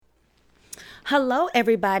Hello,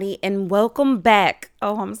 everybody, and welcome back.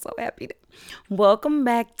 Oh, I'm so happy. Welcome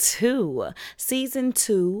back to season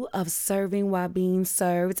 2 of Serving While Being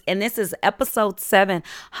Served. And this is episode 7.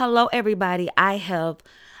 Hello, everybody. I have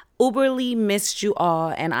uberly missed you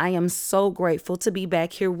all, and I am so grateful to be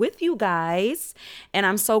back here with you guys. And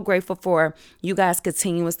I'm so grateful for you guys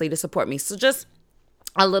continuously to support me. So, just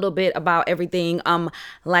a little bit about everything.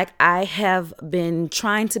 Like I have been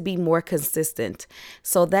trying to be more consistent.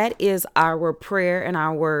 So that is our prayer and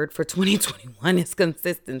our word for 2021 is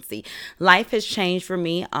consistency. Life has changed for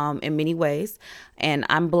me in many ways, and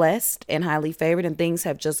I'm blessed and highly favored, and things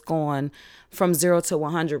have just gone from 0 to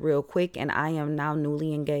 100 real quick, and I am now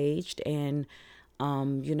newly engaged, and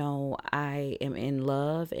I am in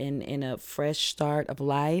love and in a fresh start of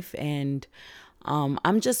life, and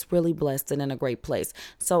I'm just really blessed and in a great place.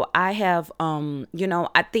 So I have,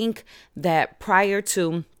 I think that prior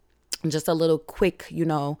to just a little quick,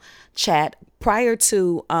 chat prior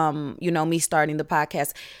to, me starting the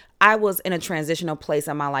podcast, I was in a transitional place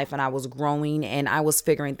in my life, and I was growing and I was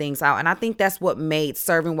figuring things out. And I think that's what made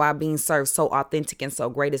Serving While Being Served so authentic and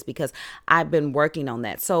so great, is because I've been working on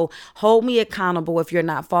that. So hold me accountable. If you're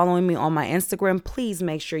not following me on my Instagram, please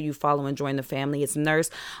make sure you follow and join the family. It's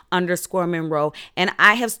nurse_Monroe. And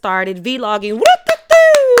I have started vlogging.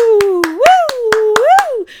 Woo!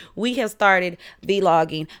 Woo! We have started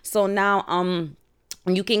vlogging. So now,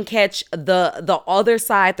 you can catch the other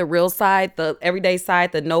side, the real side, the everyday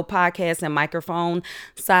side, the no podcast and microphone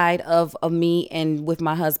side of me, and with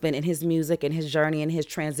my husband and his music and his journey and his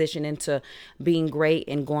transition into being great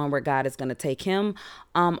and going where God is going to take him.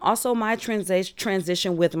 Also my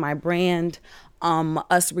transition with my brand,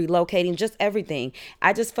 us relocating, just everything.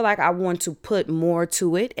 I just feel like I want to put more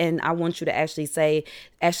to it, and I want you to actually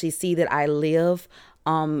see that I live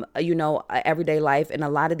everyday life. And a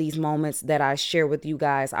lot of these moments that I share with you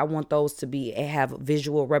guys, I want those to have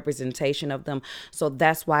visual representation of them. So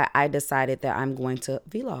that's why I decided that I'm going to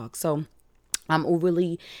vlog. So I'm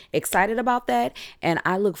really excited about that, and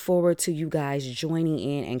I look forward to you guys joining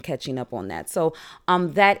in and catching up on that. So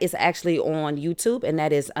that is actually on YouTube, and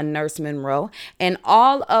that is a Nurse Monroe. And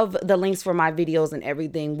all of the links for my videos and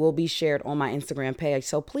everything will be shared on my Instagram page.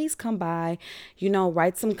 So please come by,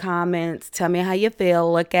 write some comments, tell me how you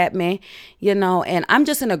feel, look at me, and I'm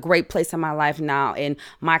just in a great place in my life now, and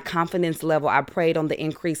my confidence level, I prayed on the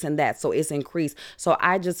increase in that, so it's increased. So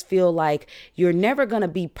I just feel like you're never going to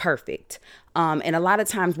be perfect. And a lot of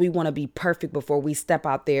times we want to be perfect before we step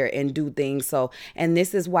out there and do things. So, and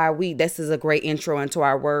this is why this is a great intro into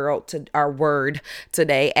our word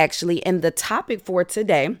today, actually. And the topic for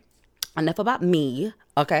today, enough about me.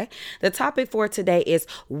 Okay. The topic for today is,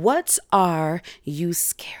 what are you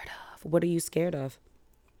scared of? What are you scared of?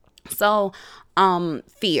 So,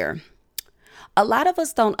 fear. A lot of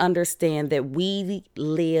us don't understand that we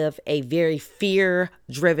live a very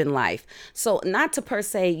fear-driven life. So not to per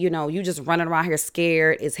se, you just running around here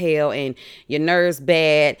scared as hell and your nerves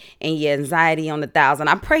bad and your anxiety on 1,000.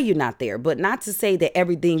 I pray you're not there, but not to say that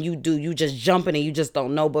everything you do, you just jumping and you just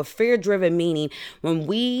don't know. But fear-driven meaning when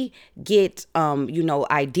we get,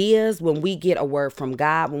 ideas, when we get a word from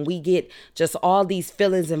God, when we get just all these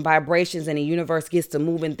feelings and vibrations, and the universe gets to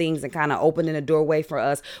moving things and kind of opening a doorway for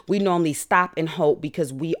us, we normally stop and hope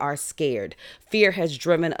because we are scared. Fear has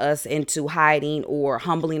driven us into hiding or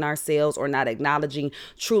humbling ourselves or not acknowledging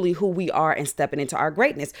truly who we are and stepping into our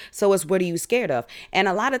greatness. So it's, what are you scared of? And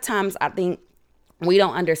a lot of times I think we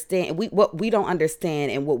don't understand what we don't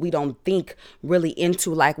understand, and what we don't think really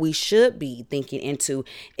into like we should be thinking into,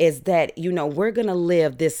 is that we're gonna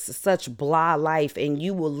live this such blah life, and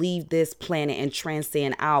you will leave this planet and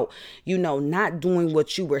transcend out, not doing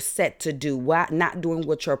what you were set to do, not doing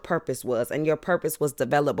what your purpose was. And your purpose was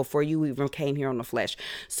developed before you even came here on the flesh.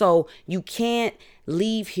 So you can't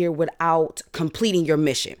leave here without completing your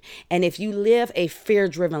mission. And if you live a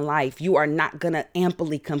fear-driven life, you are not going to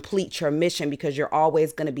amply complete your mission, because you're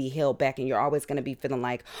always going to be held back, and you're always going to be feeling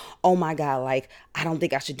like, oh my God, like, I don't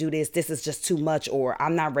think I should do this. This is just too much, or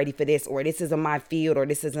I'm not ready for this, or this isn't my field, or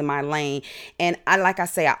this isn't my lane. And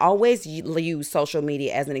I always use social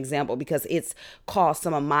media as an example, because it's caused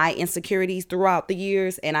some of my insecurities throughout the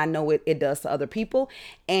years. And I know it does to other people.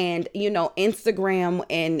 And, Instagram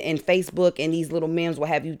and Facebook and these little memes will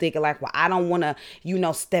have you thinking like, well, I don't want to,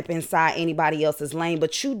 step inside anybody else's lane.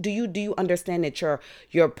 But do you understand that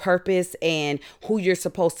your purpose and who you're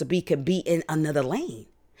supposed to be could be in another lane?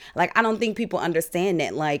 Like, I don't think people understand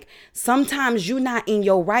that. Like, sometimes you're not in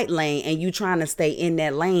your right lane and you trying to stay in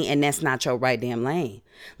that lane, and that's not your right damn lane.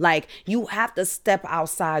 Like, you have to step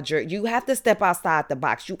outside you have to step outside the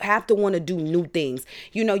box. You have to want to do new things.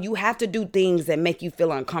 You have to do things that make you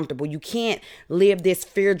feel uncomfortable. You can't live this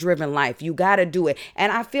fear-driven life. You got to do it.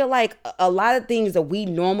 And I feel like a lot of things that we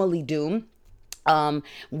normally do,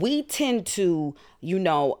 we tend to,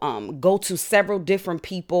 go to several different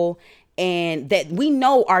people and that we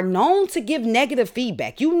know are known to give negative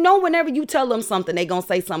feedback. Whenever you tell them something, they gonna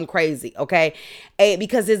say something crazy, okay?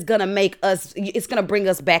 Because it's gonna bring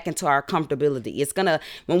us back into our comfortability.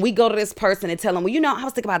 When we go to this person and tell them, well, I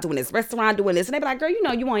was thinking about doing this restaurant, doing this, and they be like, girl,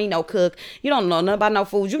 you won't eat no cook. You don't know nothing about no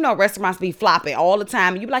food. Restaurants be flopping all the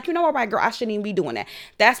time. And you be like, what, right, girl, I shouldn't even be doing that.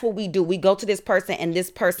 That's what we do. We go to this person, and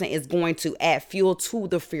this person is going to add fuel to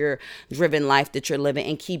the fear-driven life that you're living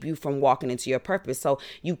and keep you from walking into your purpose. So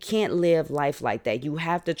you can't live life like that. You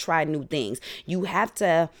have to try new things. You have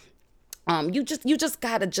to you just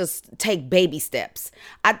gotta just take baby steps.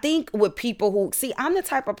 I think with people who I'm the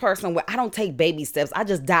type of person where I don't take baby steps. I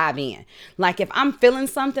just dive in. Like, if I'm feeling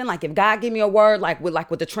something, like if God give me a word, like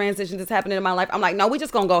with the transition that's happening in my life, I'm like, no, we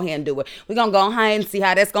just gonna go ahead and do it. We're gonna go ahead and see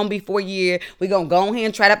how that's gonna be for a year. We're gonna go ahead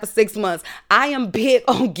and try that for 6 months. I am big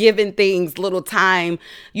on giving things little time,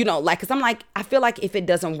 cause I'm like, I feel like if it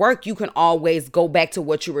doesn't work, you can always go back to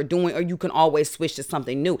what you were doing, or you can always switch to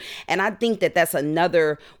something new. And I think that that's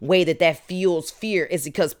another way that fuels fear, is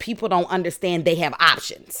because people don't understand they have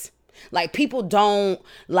options. Like, people don't,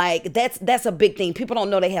 like, that's a big thing. People don't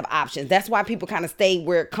know they have options. That's why people kind of stay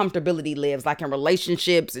where comfortability lives, like in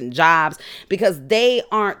relationships and jobs, because they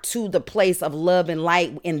aren't to the place of love and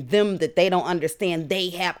light in them, that they don't understand they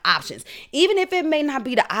have options. Even if it may not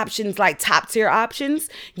be the options, like top tier options,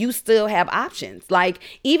 you still have options. Like,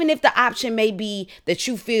 even if the option may be that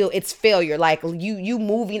you feel it's failure, like you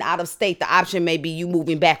moving out of state, the option may be you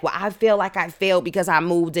moving back. Well, I feel like I failed because I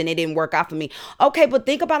moved and it didn't work out for me. Okay, but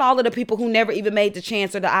think about all of the people who never even made the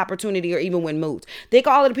chance or the opportunity, or even when moved. Think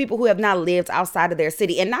of all of the people who have not lived outside of their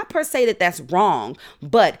city. And not per se that that's wrong,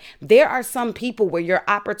 but there are some people where your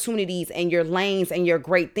opportunities and your lanes and your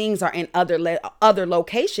great things are in other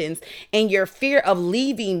locations, and your fear of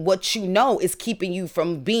leaving what you know is keeping you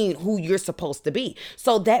from being who you're supposed to be.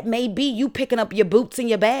 So that may be you picking up your boots and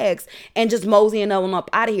your bags and just moseying them up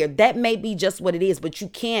out of here. That may be just what it is, but you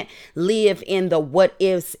can't live in the what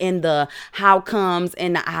ifs and the how comes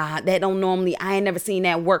and the that don't normally, I ain't never seen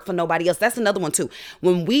that work for nobody else. That's another one too.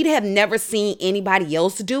 When we have never seen anybody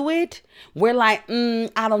else do it, we're like,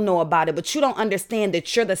 I don't know about it. But you don't understand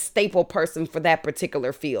that you're the staple person for that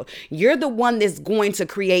particular field. You're the one that's going to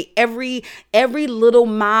create every little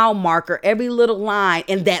mile marker, every little line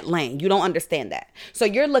in that lane. You don't understand that. So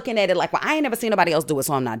you're looking at it like, well, I ain't never seen nobody else do it,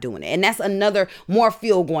 so I'm not doing it. And that's another more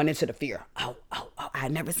fuel going into the fear. Oh, I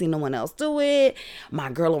never seen no one else do it.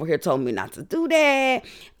 My girl over here told me not to do that.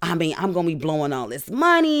 I mean, I'm going to be blowing all this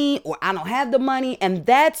money, or I don't have the money. And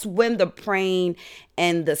that's when the praying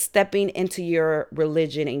and the stepping into your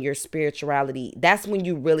religion and your spirituality, that's when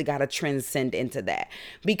you really got to transcend into that.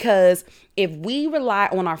 Because if we rely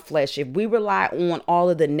on our flesh, if we rely on all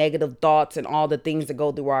of the negative thoughts and all the things that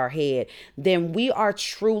go through our head, then we are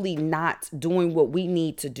truly not doing what we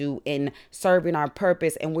need to do in serving our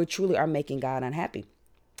purpose, and we truly are making God unhappy.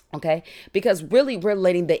 Okay, because really we're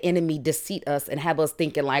letting the enemy deceive us and have us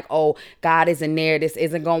thinking like, oh, God isn't there. This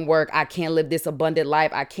isn't going to work. I can't live this abundant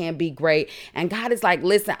life. I can't be great. And God is like,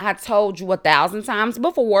 listen, I told you 1,000 times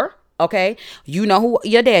before. Okay, you know who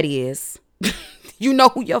your daddy is. You know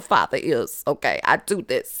who your father is. Okay, I do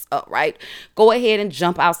this. Right. Go ahead and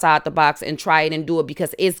jump outside the box and try it and do it,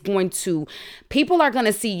 because people are going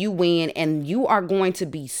to see you win, and you are going to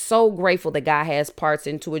be so grateful that God has parts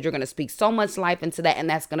into it. You're going to speak so much life into that, and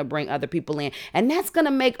that's going to bring other people in, and that's going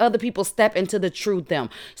to make other people step into the truth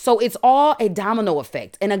them. So it's all a domino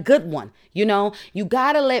effect, and a good one. You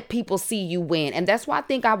got to let people see you win. And that's why I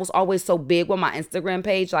think I was always so big with my Instagram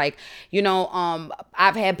page. Like,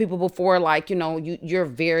 I've had people before, like, you're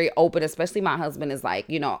very open, especially my husband is like,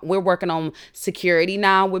 we're working on security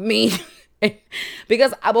now with me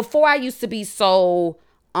because before I used to be so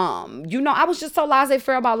I was just so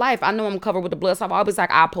laissez-faire about life. I know I'm covered with the blood, so I'm always like,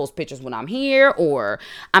 I'll post pictures when I'm here, or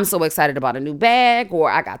I'm so excited about a new bag, or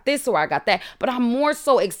I got this, or I got that. But I'm more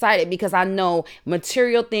so excited because I know,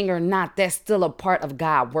 material thing or not, that's still a part of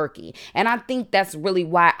God working. And I think that's really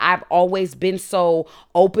why I've always been so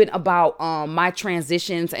open about my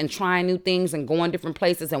transitions and trying new things and going different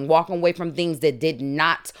places and walking away from things that did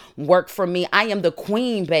not work for me. I am the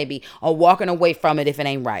queen, baby, of walking away from it if it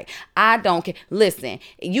ain't right. I don't care. Listen,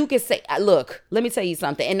 You can say, look, let me tell you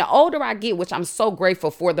something. And the older I get, which I'm so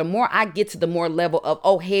grateful for, the more I get to the more level of,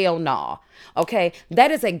 oh, hell no. Okay, that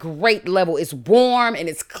is a great level. It's warm and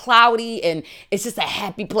it's cloudy and it's just a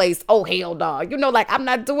happy place. Oh, hell no. Like, I'm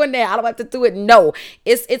not doing that. I don't have to do it. No,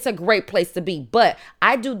 it's a great place to be. But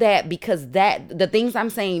I do that because the things I'm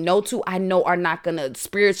saying no to, I know are not going to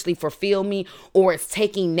spiritually fulfill me, or it's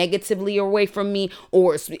taking negatively away from me,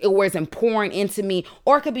 or it's pouring into me,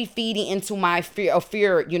 or it could be feeding into my fear,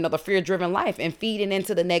 the fear-driven life, and feeding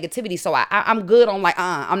into the negativity. So I'm good on like,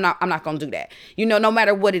 I'm not going to do that. No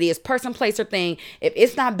matter what it is, person, place, or thing, if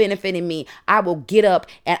it's not benefiting me, I will get up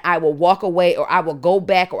and I will walk away, or I will go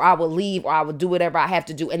back, or I will leave, or I will do whatever I have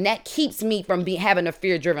to do. And that keeps me from having a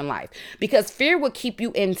fear-driven life, because fear will keep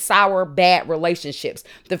you in sour, bad relationships.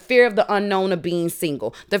 The fear of the unknown of being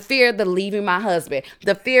single, the fear of the leaving my husband,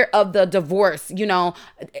 the fear of the divorce.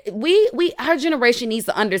 Our generation needs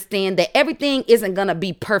to understand that everything isn't gonna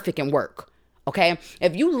be perfect and work. Okay,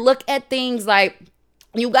 if you look at things like,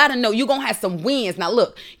 you got to know you're going to have some wins. Now,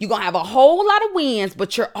 look, you're going to have a whole lot of wins,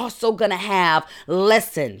 but you're also going to have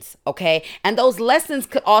lessons, okay? And those lessons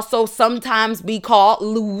could also sometimes be called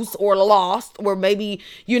lose or lost, or maybe,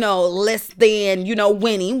 less than,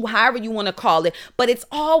 winning, however you want to call it. But it's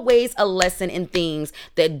always a lesson in things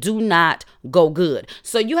that do not go good.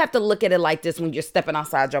 So you have to look at it like this when you're stepping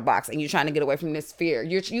outside your box and you're trying to get away from this fear.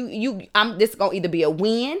 This is going to either be a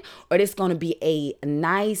win, or this is going to be a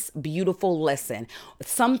nice, beautiful lesson.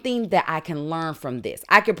 Something that I can learn from this.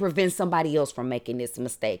 I can prevent somebody else from making this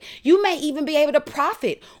mistake. You may even be able to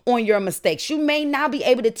profit on your mistakes. You may now be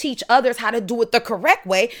able to teach others how to do it the correct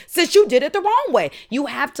way, since you did it the wrong way. You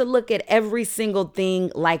have to look at every single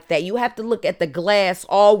thing like that. You have to look at the glass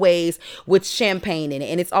always with champagne in it,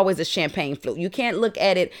 and it's always a champagne flute. You can't look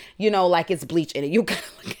at it, like it's bleach in it. You gotta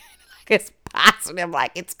look at it like it's positive,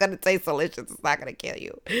 like it's gonna taste delicious. It's not gonna kill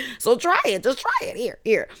you. So try it. Just try it.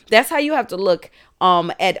 Here. That's how you have to look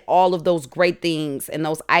at all of those great things and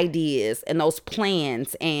those ideas and those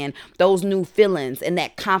plans and those new feelings and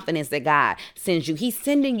that confidence that God sends you. He's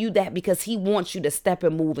sending you that because he wants you to step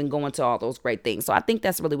and move and go into all those great things. So I think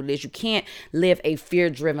that's really what it is. You can't live a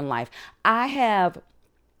fear-driven life. I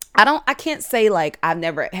can't say like I've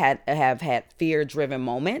never have had fear-driven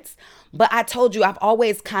moments, but I told you I've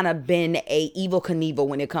always kind of been a Evel Knievel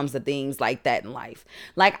when it comes to things like that in life.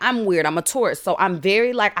 Like, I'm weird. I'm a Taurus, so I'm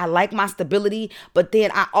very I like my stability, but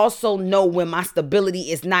then I also know when my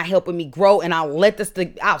stability is not helping me grow, and I'll let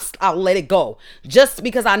I'll let it go, just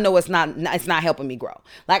because I know it's not helping me grow.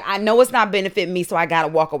 Like, I know it's not benefiting me, so I gotta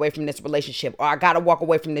walk away from this relationship, or I gotta walk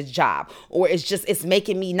away from this job, or it's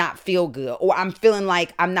making me not feel good, or I'm feeling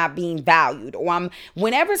like I'm not being valued, or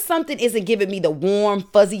whenever something isn't giving me the warm,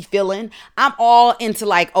 fuzzy feeling, I'm all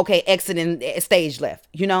into okay, exiting stage left,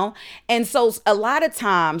 And so a lot of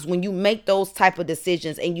times when you make those type of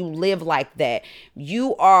decisions and you live like that,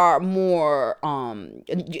 you are more,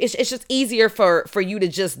 it's just easier for you to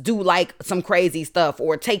just do some crazy stuff,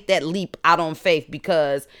 or take that leap out on faith,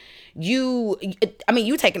 because you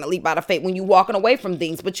taking a leap out of faith when you walking away from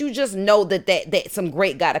things, but you just know that some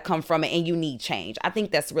great got to come from it, and you need change. I think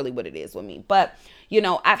that's really what it is with me. But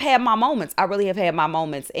I've had my moments. I really have had my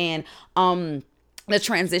moments, and the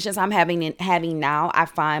transitions I'm having now, I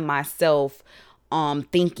find myself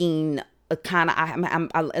thinking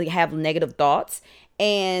I have negative thoughts.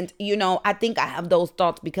 And, I think I have those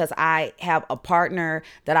thoughts because I have a partner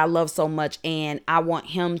that I love so much, and I want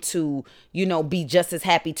him to, be just as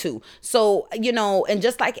happy too. So, and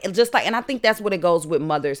just like, and I think that's what it goes with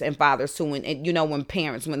mothers and fathers too. When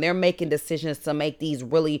parents, when they're making decisions to make these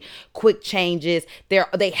really quick changes,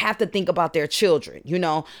 they have to think about their children,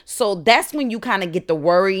 So that's when you kind of get the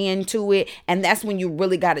worry into it. And that's when you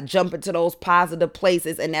really got to jump into those positive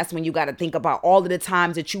places. And that's when you got to think about all of the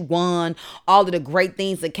times that you won, all of the great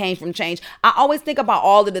things that came from change. I always think about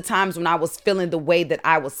all of the times when I was feeling the way that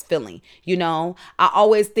I was feeling, I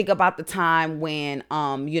always think about the time when,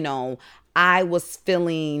 I was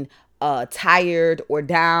feeling tired or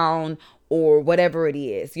down, or whatever it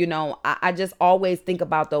is. I just always think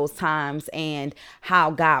about those times and how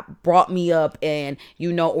God brought me up, and,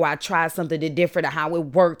 or I tried something different, and how it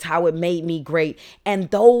worked, how it made me great. And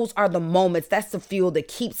those are the moments, that's the fuel that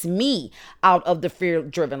keeps me out of the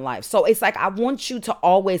fear-driven life. So it's I want you to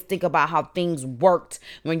always think about how things worked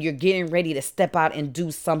when you're getting ready to step out and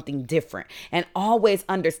do something different. And always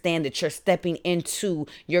understand that you're stepping into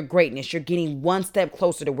your greatness. You're getting one step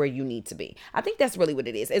closer to where you need to be. I think that's really what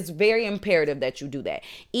it is. It's very imperative that you do that,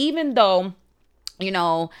 even though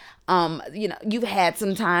you've had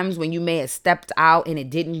some times when you may have stepped out and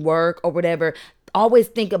it didn't work or whatever. always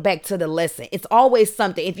think back to the lesson. It's always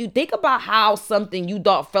something. If you think about how something you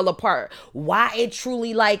thought fell apart, why it truly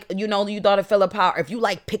you thought it fell apart. If you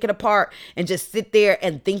pick it apart and just sit there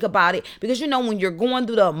and think about it, because when you're going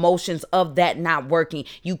through the emotions of that not working,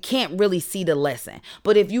 you can't really see the lesson.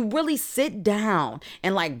 But if you really sit down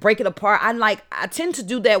and break it apart, I tend to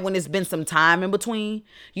do that when it's been some time in between.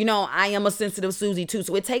 I am a sensitive Susie too,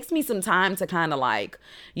 so it takes me some time to kind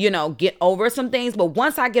of get over some things. But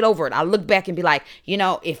once I get over it, I look back and be like,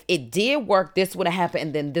 if it did work, this would have happened,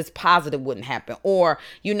 and then this positive wouldn't happen. Or,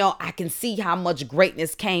 I can see how much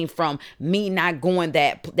greatness came from me not going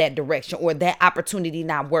that direction, or that opportunity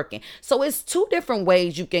not working. So it's two different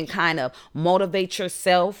ways you can kind of motivate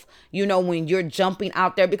yourself, when you're jumping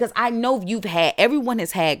out there, because I know everyone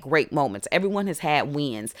has had great moments. Everyone has had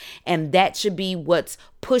wins, and that should be what's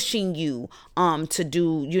pushing you to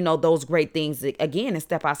do those great things again, and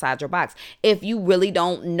step outside your box. If you really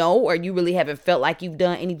don't know, or you really haven't felt like you've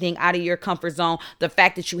done anything out of your comfort zone, the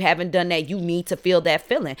fact that you haven't done that, you need to feel that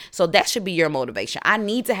feeling. So that should be your motivation. I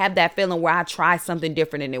need to have that feeling where I try something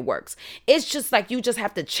different and it works. It's just you just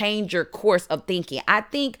have to change your course of thinking. I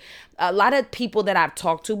think a lot of people that I've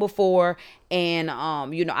talked to before, and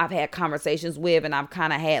I've had conversations with, and I've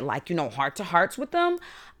kind of had heart to hearts with them,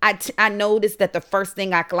 I noticed that the first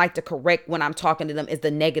thing I like to correct when I'm talking to them is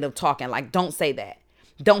the negative talking. Don't say that.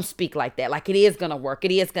 Don't speak like that. It is going to work.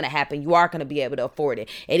 It is going to happen. You are going to be able to afford it.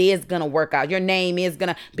 It is going to work out. Your name is going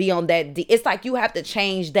to be on that. It's you have to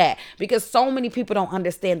change that, because so many people don't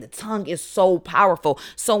understand the tongue is so powerful.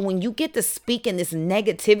 So when you get to speaking this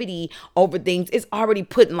negativity over things, it's already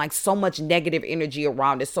putting so much negative energy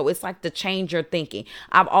around it. So it's to change your thinking.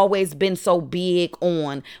 I've always been so big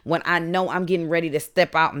on when I know I'm getting ready to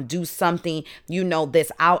step out and do something,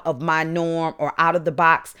 that's out of my norm or out of the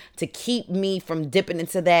box, to keep me from dipping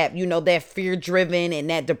into that, that fear driven and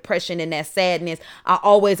that depression and that sadness. I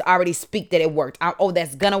always already speak that it worked.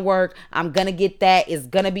 That's gonna work. I'm gonna get that. It's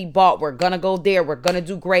gonna be bought. We're gonna go there. We're gonna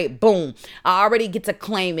do great. Boom. I already get to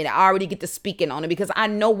claim it. I already get to speaking on it, because I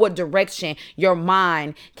know what direction your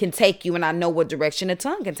mind can take you, and I know what direction the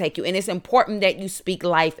tongue can take you. And it's important that you speak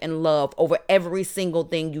life and love over every single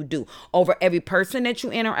thing you do, over every person that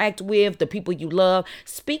you interact with, the people you love.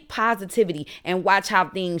 Speak positivity and watch how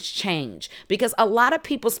things change, because a lot of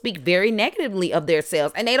people speak very negatively of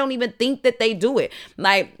themselves, and they don't even think that they do it.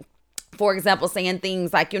 For example, saying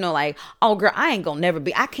things oh girl, I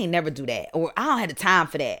can't never do that, or I don't have the time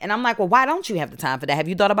for that. And I'm like, well, why don't you have the time for that? Have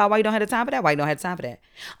you thought about why you don't have the time for that? Why you don't have the time for that?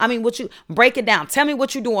 I mean, break it down. Tell me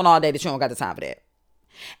what you're doing all day that you don't got the time for that.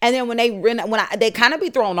 And then when they kind of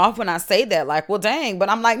be thrown off when I say that, well, dang, but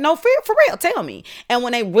I'm like, no, for real, tell me. And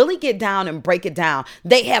when they really get down and break it down,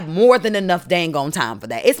 they have more than enough dang on time for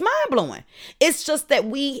that. It's mind blowing. It's just that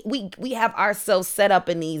we have ourselves set up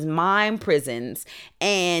in these mind prisons,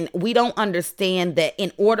 and we don't understand that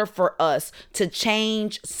in order for us to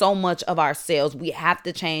change so much of ourselves, we have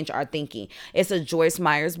to change our thinking. It's a Joyce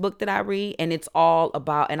Meyers book that I read, and it's all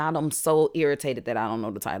about, and I'm so irritated that I don't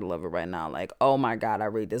know the title of it right now. Oh my God,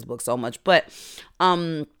 I read this book so much, but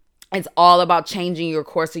it's all about changing your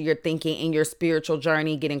course of your thinking in your spiritual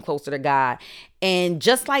journey, getting closer to God. And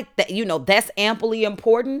just like that, that's amply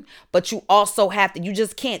important, but you also have to, you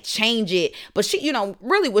just can't change it. But she,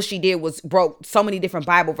 really what she did was broke so many different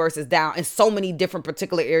Bible verses down in so many different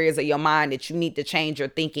particular areas of your mind that you need to change your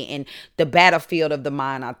thinking in the battlefield of the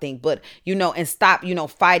mind, I think. But, and stop,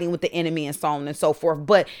 fighting with the enemy and so on and so forth.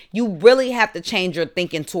 But you really have to change your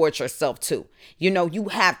thinking towards yourself too. You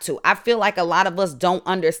have to. I feel like a lot of us don't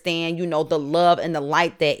understand, the love and the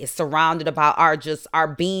light that is surrounded about our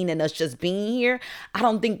being and us just being here. I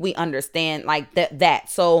don't think we understand that.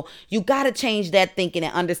 So you got to change that thinking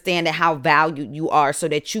and understand that how valued you are, so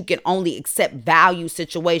that you can only accept value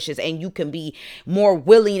situations, and you can be more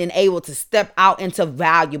willing and able to step out into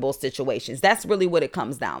valuable situations. That's really what it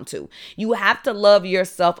comes down to. You have to love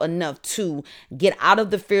yourself enough to get out of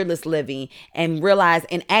the fearless living and realize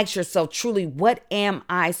and ask yourself truly, what am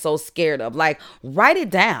I so scared of? Write it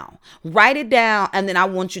down, and then I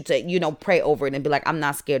want you to, pray over it and be like, I'm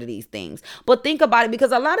not scared of these things. But think about it,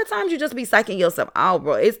 because a lot of times you just be psyching yourself out,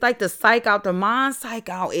 bro. It's the psych out, the mind psych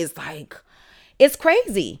out is it's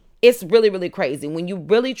crazy. It's really, really crazy. When you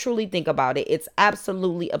really, truly think about it, it's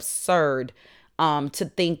absolutely absurd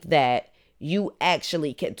to think that you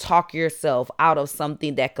actually can talk yourself out of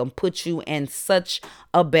something that can put you in such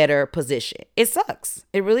a better position. It sucks.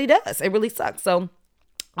 It really does. It really sucks. So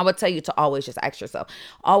I would tell you to always just ask yourself,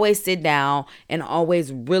 always sit down and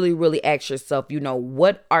always really, really ask yourself,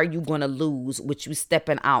 what are you going to lose with you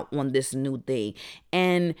stepping out on this new thing?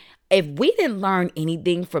 And if we didn't learn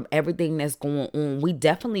anything from everything that's going on, we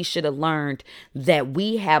definitely should have learned that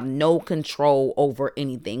we have no control over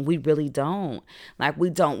anything. We really don't. Like, we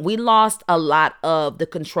don't. We lost a lot of the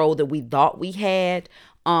control that we thought we had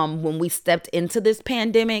when we stepped into this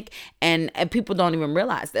pandemic, and people don't even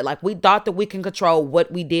realize that. Like, we thought that we can control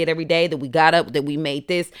what we did every day, that we got up, that we made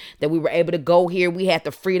this, that we were able to go here. We had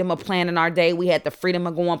the freedom of planning our day. We had the freedom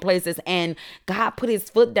of going places, and God put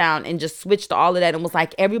his foot down and just switched all of that and was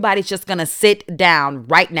like, everybody's just gonna sit down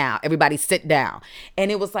right now. Everybody sit down.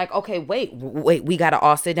 And it was like, okay, wait, we gotta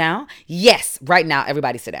all sit down? Yes, right now,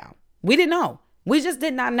 everybody sit down. We didn't know. We just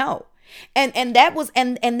did not know. And that was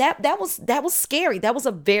that was scary. That was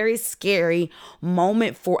a very scary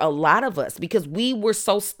moment for a lot of us because we were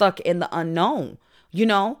so stuck in the unknown.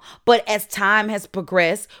 But as time has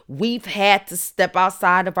progressed, we've had to step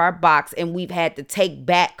outside of our box, and we've had to take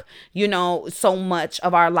back, so much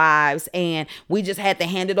of our lives, and we just had to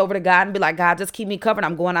hand it over to God and be like, God, just keep me covered.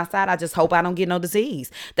 I'm going outside. I just hope I don't get no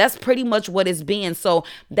disease. That's pretty much what it's been. So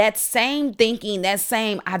that same thinking,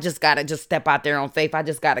 I just got to just step out there on faith. I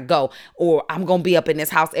just got to go, or I'm going to be up in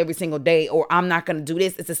this house every single day, or I'm not going to do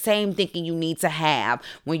this. It's the same thinking you need to have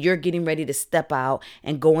when you're getting ready to step out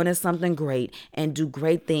and go into something great and do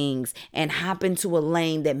great things and hop into a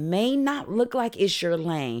lane that may not look like it's your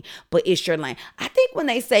lane, but it's your lane. I think when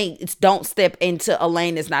they say it's don't step into a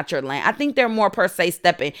lane that's not your lane, I think they're more per se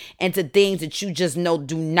stepping into things that you just know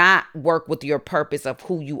do not work with your purpose of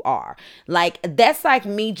who you are. Like, that's like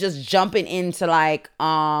me just jumping into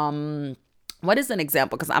what is an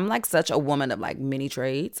example? Because I'm like such a woman of like many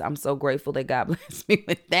trades. I'm so grateful that God blessed me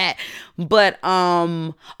with that. But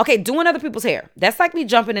okay, doing other people's hair. That's like me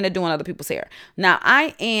jumping into doing other people's hair. Now,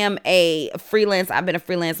 I've been a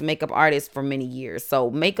freelance makeup artist for many years.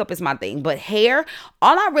 So makeup is my thing. But hair,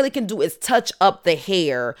 all I really can do is touch up the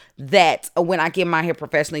hair that when I get my hair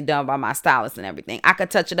professionally done by my stylist and everything. I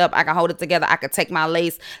could touch it up. I can hold it together. I could take my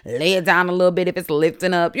lace, lay it down a little bit if it's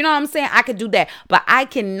lifting up. You know what I'm saying? I could do that. But I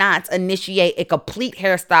cannot initiate a complete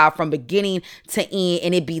hairstyle from beginning to end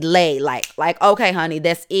and it be laid like okay, honey,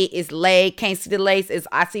 that's it, it's laid, can't see the lace,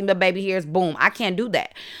 I see the baby hairs, boom. I can't do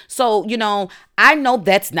that. So I know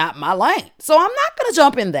that's not my lane, so I'm not gonna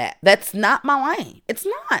jump in that. That's not my lane. It's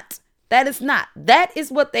not. That is not. That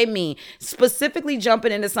is what they mean. Specifically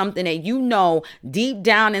jumping into something that deep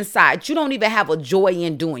down inside, you don't even have a joy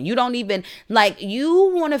in doing. You don't even,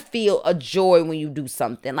 you want to feel a joy when you do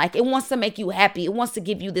something. Like, it wants to make you happy. It wants to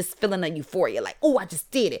give you this feeling of euphoria. Like, oh, I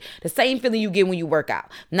just did it. The same feeling you get when you work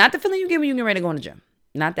out. Not the feeling you get when you get ready to go in the gym.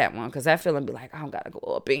 Not that one, because that feeling be like, I don't got to go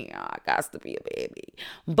up in here. I got to be a baby.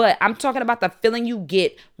 But I'm talking about the feeling you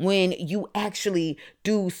get when you actually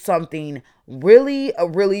do something really,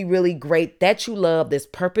 really, really great that you love, that's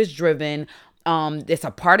purpose driven. It's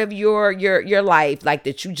a part of your life, like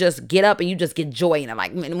that you just get up and you just get joy in it.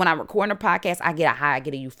 Like, when I'm recording a podcast, I get a high, I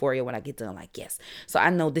get a euphoria when I get done. Like, yes. So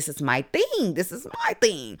I know this is my thing. This is my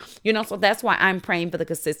thing. So that's why I'm praying for the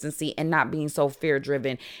consistency and not being so fear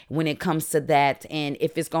driven when it comes to that. And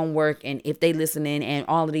if it's going to work and if they listen in and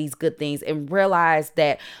all of these good things, and realize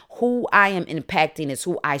that who I am impacting is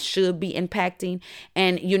who I should be impacting.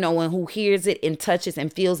 And, and who hears it and touches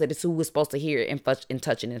and feels it is who is supposed to hear it and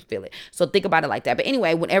touch it and feel it. So think about it like that. But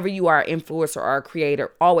anyway, whenever you are an influencer or a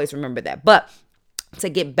creator, always remember that. But to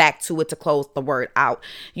get back to it, to close the word out,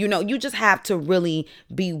 you just have to really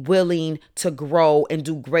be willing to grow and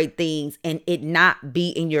do great things and it not be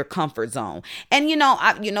in your comfort zone. And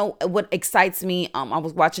what excites me, I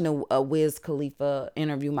was watching a Wiz Khalifa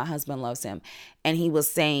interview. My husband loves him. And he was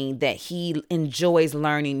saying that he enjoys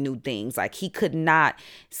learning new things. Like, he could not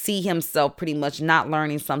see himself pretty much not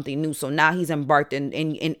learning something new. So now he's embarked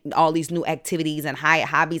in all these new activities and high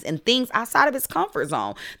hobbies and things outside of his comfort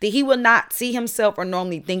zone that he would not see himself or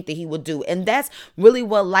normally think that he would do. And that's really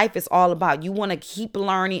what life is all about. You want to keep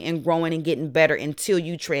learning and growing and getting better until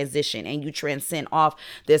you transition and you transcend off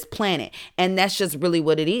this planet. And that's just really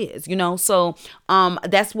what it is, So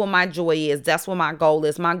that's what my joy is. That's what my goal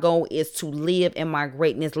is. My goal is to live in my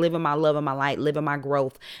greatness, live in my love and my light, live in my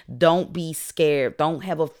growth. Don't be scared. Don't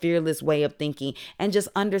have a fearless way of thinking, and just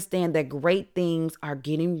understand that great things are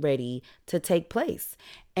getting ready to take place.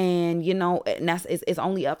 And, and it's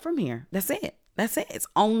only up from here. That's it. It's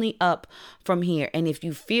only up from here. And if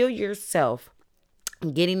you feel yourself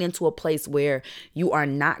getting into a place where you are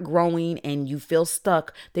not growing and you feel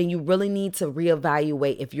stuck, then you really need to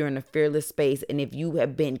reevaluate if you're in a fearless space and if you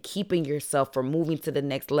have been keeping yourself from moving to the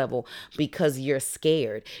next level because you're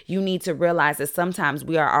scared. You need to realize that sometimes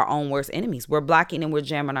we are our own worst enemies. We're blocking and we're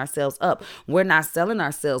jamming ourselves up. We're not selling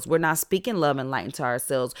ourselves. We're not speaking love and light into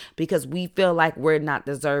ourselves because we feel like we're not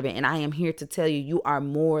deserving. And I am here to tell you, you are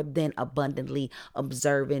more than abundantly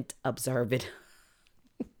observant.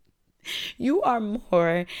 You are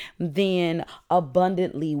more than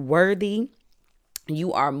abundantly worthy.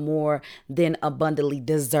 You are more than abundantly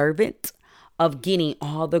deserving of getting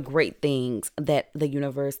all the great things that the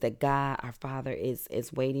universe, that God, our Father, is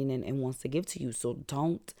waiting and wants to give to you. So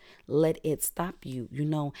don't let it stop you.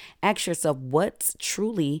 Ask yourself, what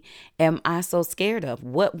truly am I so scared of?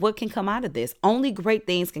 What can come out of this? Only great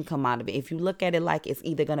things can come out of it. If you look at it like it's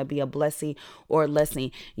either going to be a blessing or a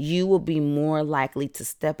lesson, you will be more likely to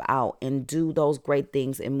step out and do those great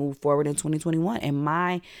things and move forward in 2021. And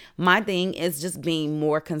my thing is just being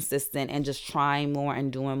more consistent and just trying more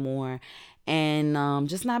and doing more, and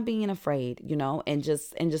just not being afraid, and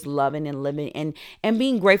just loving and living and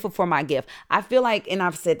being grateful for my gift. I feel like, and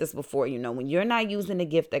I've said this before, when you're not using the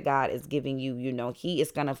gift that God is giving you, he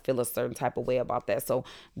is going to feel a certain type of way about that. So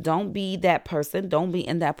don't be that person. Don't be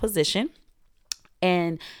in that position,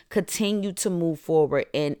 and continue to move forward,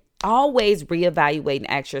 and always reevaluate and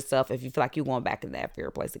ask yourself if you feel like you're going back in that fear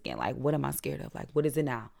place again. Like, what am I scared of? Like, what is it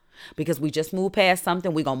now? Because we just moved past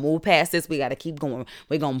something. We're going to move past this. We got to keep going.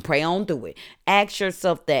 We're going to pray on through it. Ask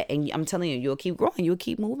yourself that. And I'm telling you, you'll keep growing. You'll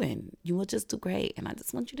keep moving. You will just do great. And I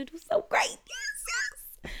just want you to do so great.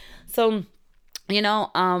 Yes. So,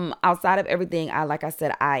 outside of everything, like I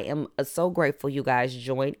said, I am so grateful you guys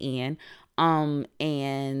joined in.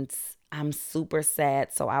 And I'm super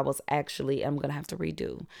sad. So I'm going to have to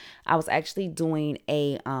redo. I was actually doing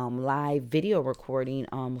a live video recording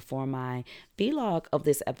for my vlog of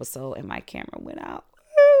this episode, and my camera went out.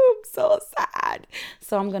 I'm so sad.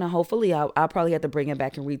 So I'm going to hopefully, I'll probably have to bring it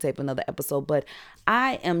back and retape another episode. But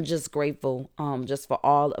I am just grateful just for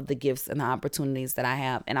all of the gifts and the opportunities that I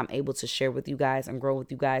have, and I'm able to share with you guys and grow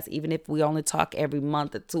with you guys. Even if we only talk every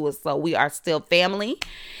month or two or so, we are still family.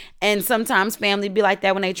 And sometimes family be like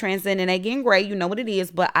that when they transcend and they getting great. You know what it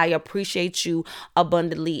is. But I appreciate you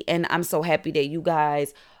abundantly. And I'm so happy that you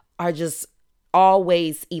guys are just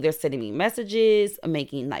always either sending me messages or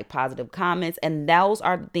making like positive comments. And those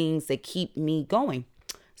are the things that keep me going.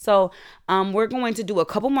 So we're going to do a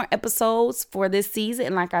couple more episodes for this season.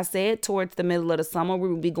 And like I said, towards the middle of the summer, we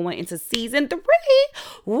will be going into season 3.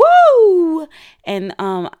 Woo! And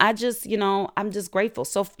I'm just grateful.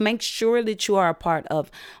 So make sure that you are a part of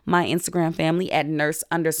my Instagram family at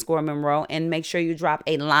nurse_Monroe. And make sure you drop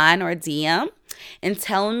a line or a DM and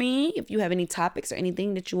tell me if you have any topics or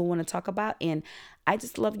anything that you will want to talk about. And I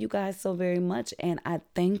just love you guys so very much. And I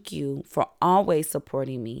thank you for always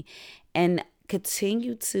supporting me. And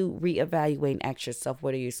continue to reevaluate and ask yourself,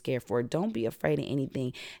 what are you scared for? Don't be afraid of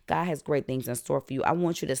anything. God has great things in store for you. I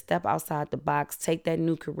want you to step outside the box, take that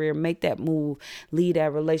new career, make that move, lead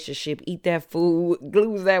that relationship, eat that food,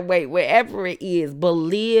 lose that weight, wherever it is. But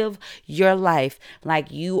live your life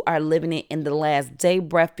like you are living it in the last day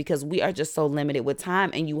breath, because we are just so limited with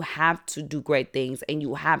time, and you have to do great things, and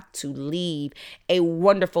you have to leave a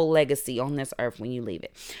wonderful legacy on this earth when you leave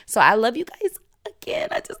it. So I love you guys. Again,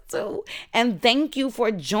 I just do. And thank you for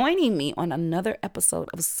joining me on another episode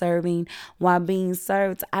of Serving While Being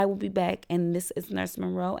Served. I will be back, and this is Nurse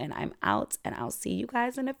Monroe, and I'm out, and I'll see you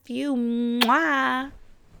guys in a few. Mwah!